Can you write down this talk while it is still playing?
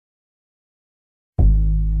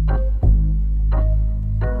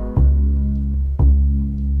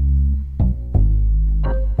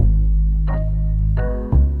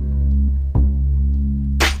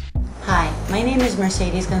is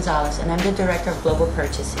Mercedes Gonzalez, and I'm the Director of Global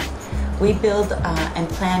Purchasing. We build and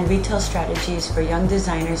plan retail strategies for young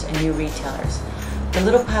designers and new retailers. The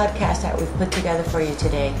little podcast that we've put together for you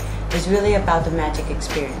today is really about the magic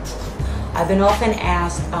experience. I've been often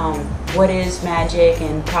asked what is magic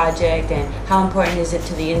and project and how important is it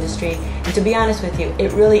to the industry, and to be honest with you,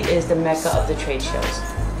 it really is the mecca of the trade shows.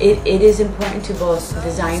 It is important to both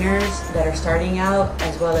designers that are starting out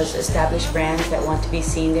as well as established brands that want to be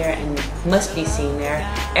seen there and must be seen there.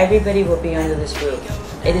 Everybody will be under this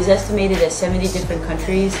roof. It is estimated that 70 different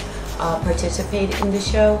countries participate in the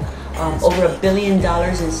show. Over $1 billion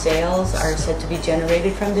in sales are said to be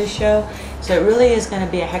generated from this show. So it really is going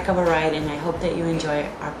to be a heck of a ride, and I hope that you enjoy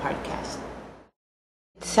our podcast.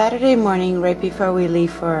 It's Saturday morning right before we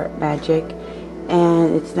leave for Magic,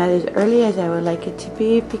 and it's not as early as I would like it to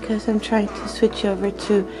be because I'm trying to switch over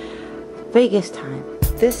to Vegas time.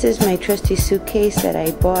 This is my trusty suitcase that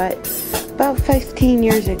I bought about 15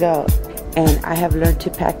 years ago, and I have learned to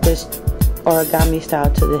pack this origami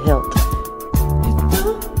style to the hilt.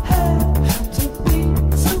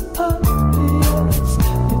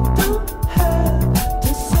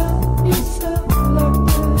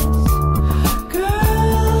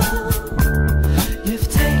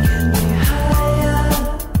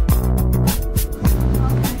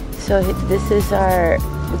 So this is our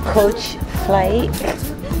coach flight,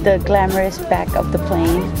 the glamorous back of the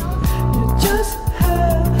plane.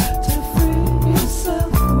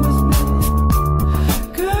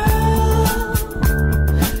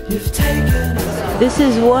 This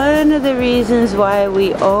is one of the reasons why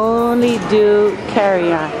we only do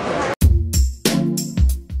carry-on.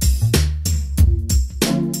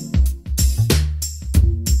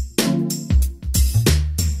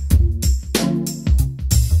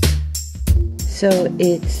 So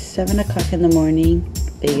it's 7 o'clock in the morning,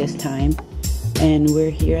 Vegas time, and we're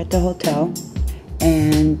here at the hotel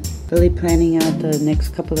and really planning out the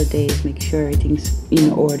next couple of days, make sure everything's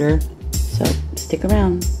in order. So stick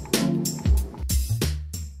around.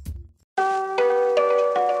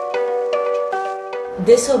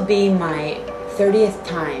 This will be my 30th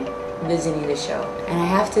time visiting the show, and I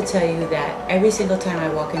have to tell you that every single time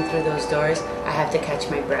I walk in through those doors, I have to catch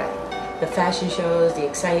my breath. The fashion shows, the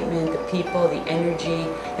excitement, the people, the energy,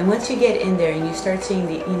 and once you get in there and you start seeing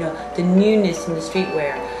the newness in the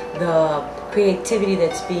streetwear, the creativity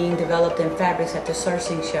that's being developed in fabrics at the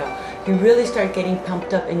sourcing show, you really start getting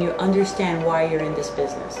pumped up and you understand why you're in this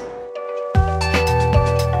business.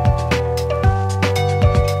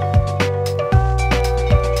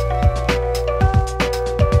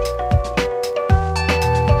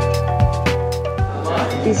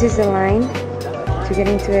 This is the line to get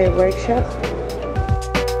into a workshop.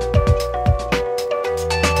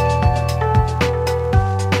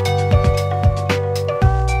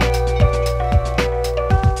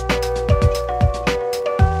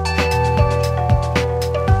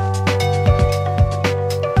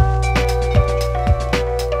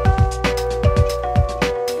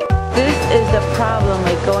 This is the problem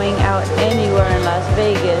with going out anywhere in Las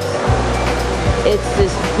Vegas. It's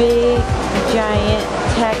this big, giant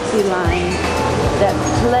taxi line that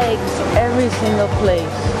plagues every single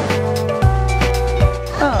place.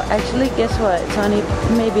 Oh, actually, guess what? It's only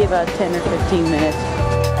maybe about 10 or 15 minutes.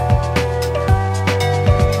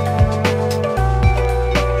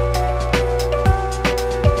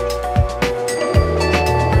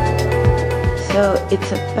 So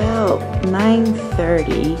it's about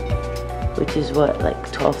 9:30, which is what,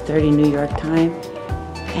 like 12:30 New York time.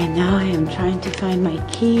 And now I am trying to find my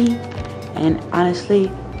key, and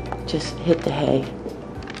honestly, just hit the hay.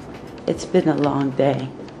 It's been a long day.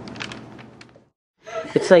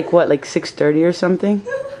 It's like what, like 6:30 or something?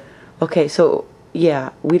 Okay, so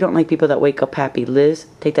yeah, we don't like people that wake up happy. Liz,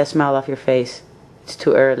 take that smile off your face. It's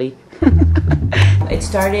too early. It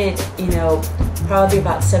started, probably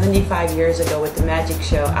about 75 years ago with the Magic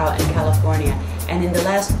Show out in California, and in the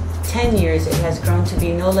last 10 years it has grown to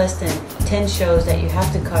be no less than 10 shows that you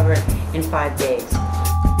have to cover in 5 days.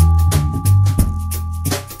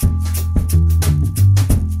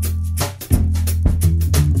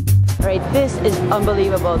 Right, this is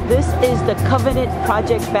unbelievable. This is the Coveted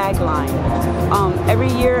Project bag line.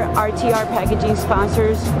 Every year RTR Packaging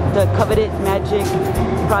sponsors the Coveted Magic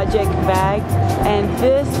Project bag, and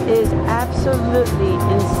this is absolutely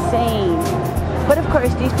insane. But of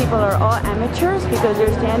course, these people are all amateurs because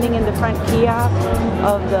they're standing in the front kiosk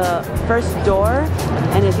of the first door.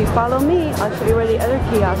 And if you follow me, I'll show you where the other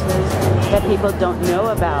kiosk is that people don't know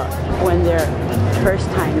about when they're first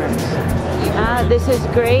timers. This is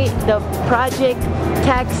great. The Project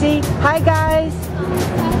Taxi. Hi guys.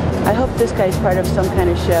 I hope this guy's part of some kind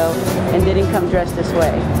of show and didn't come dressed this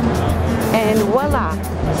way. And voila,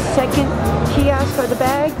 second kiosk for the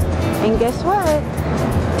bag, and guess what?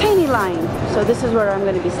 Tiny line. So this is where I'm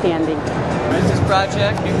going to be standing. This is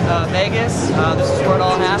Project Vegas. This is where it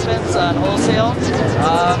all happens on wholesale.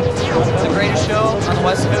 It's the greatest show on the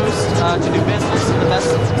West Coast to do business in the best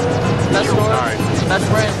stores, best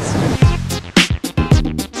brands.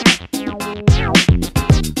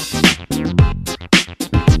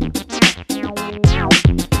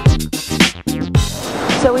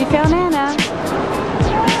 So we found Anna.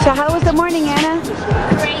 So how was the morning, Anna?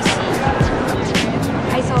 Crazy.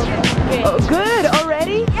 I sold it. Good. Oh, good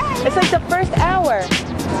already? Yeah. It's like the first hour.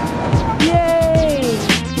 Yay!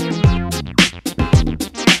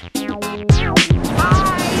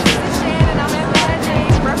 Hi, this is Shannon. I'm at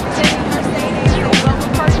Mercedes, representing Mercedes Global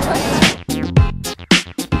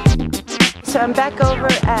Purchase. So I'm back over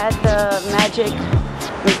at the Magic,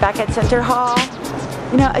 back at Center Hall.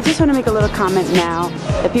 You know, I just want to make a little comment now.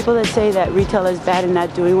 The people that say that retail is bad and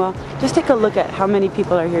not doing well, just take a look at how many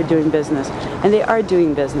people are here doing business. And they are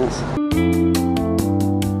doing business.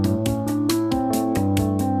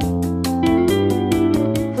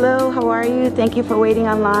 Hello, how are you? Thank you for waiting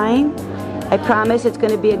online. I promise it's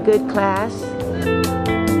going to be a good class.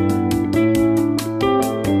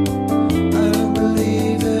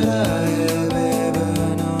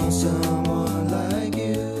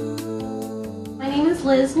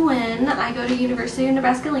 Liz Nguyen. I go to University of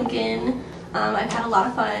Nebraska-Lincoln. I've had a lot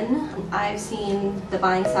of fun. I've seen the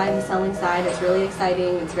buying side and the selling side. It's really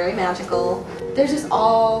exciting. It's very magical. There's just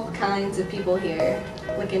all kinds of people here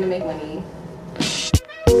looking to make money.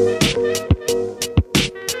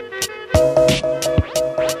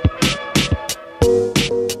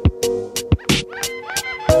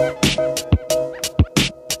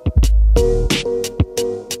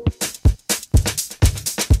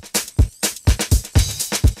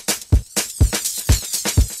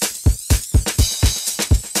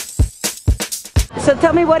 So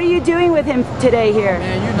tell me, what are you doing with him today here?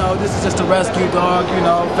 Man, you know, this is just a rescue dog, you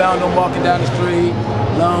know. Found him walking down the street,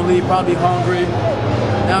 lonely, probably hungry.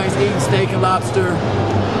 Now he's eating steak and lobster.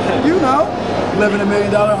 You know, living $1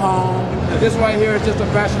 million home. This right here is just a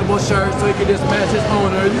fashionable shirt so he can just match his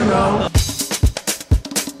owner, you know.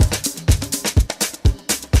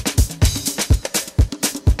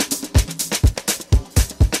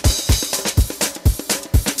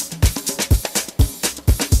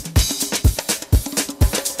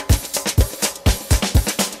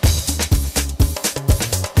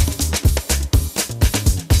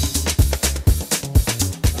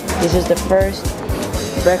 This is the first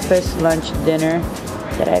breakfast, lunch, dinner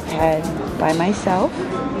that I've had by myself.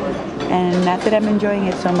 And not that I'm enjoying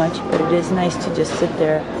it so much, but it is nice to just sit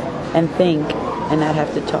there and think and not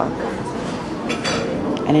have to talk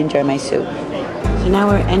and enjoy my soup. So now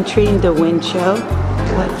we're entering the wind show.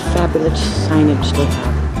 What fabulous signage they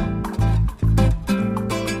have.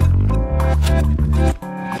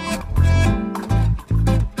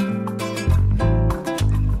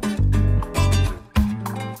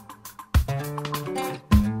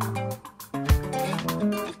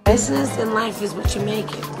 Business in life is what you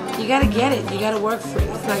make it. You gotta get it. You gotta work for it.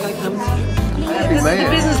 It's not gonna come to you. This is the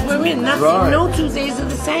business we're in. Nothing. Right. No Tuesdays are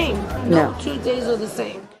the same. No. Tuesdays are the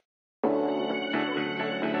same.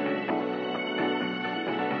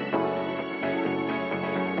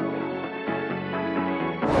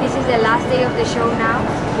 This is the last day of the show now.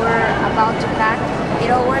 We're about to pack.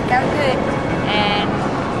 It all worked out good and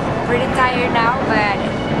pretty tired now, but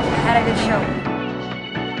had a good show.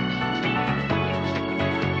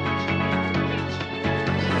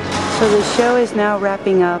 So the show is now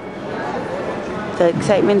wrapping up. The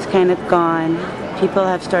excitement's kind of gone. People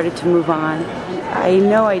have started to move on. I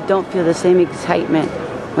know I don't feel the same excitement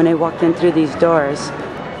when I walked in through these doors,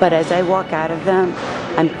 but as I walk out of them,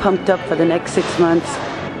 I'm pumped up for the next 6 months.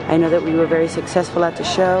 I know that we were very successful at the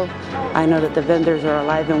show. I know that the vendors are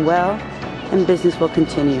alive and well, and business will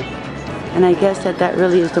continue. And I guess that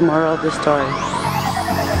really is the moral of the story.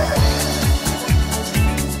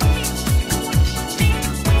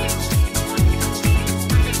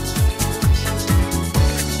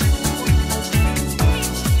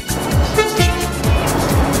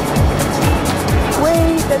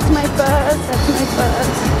 That's my bus, that's my bus.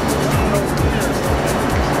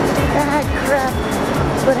 Ah, crap.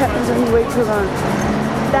 That's what happens when you wait too long.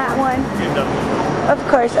 That one. Of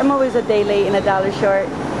course, I'm always a day late and $1 short.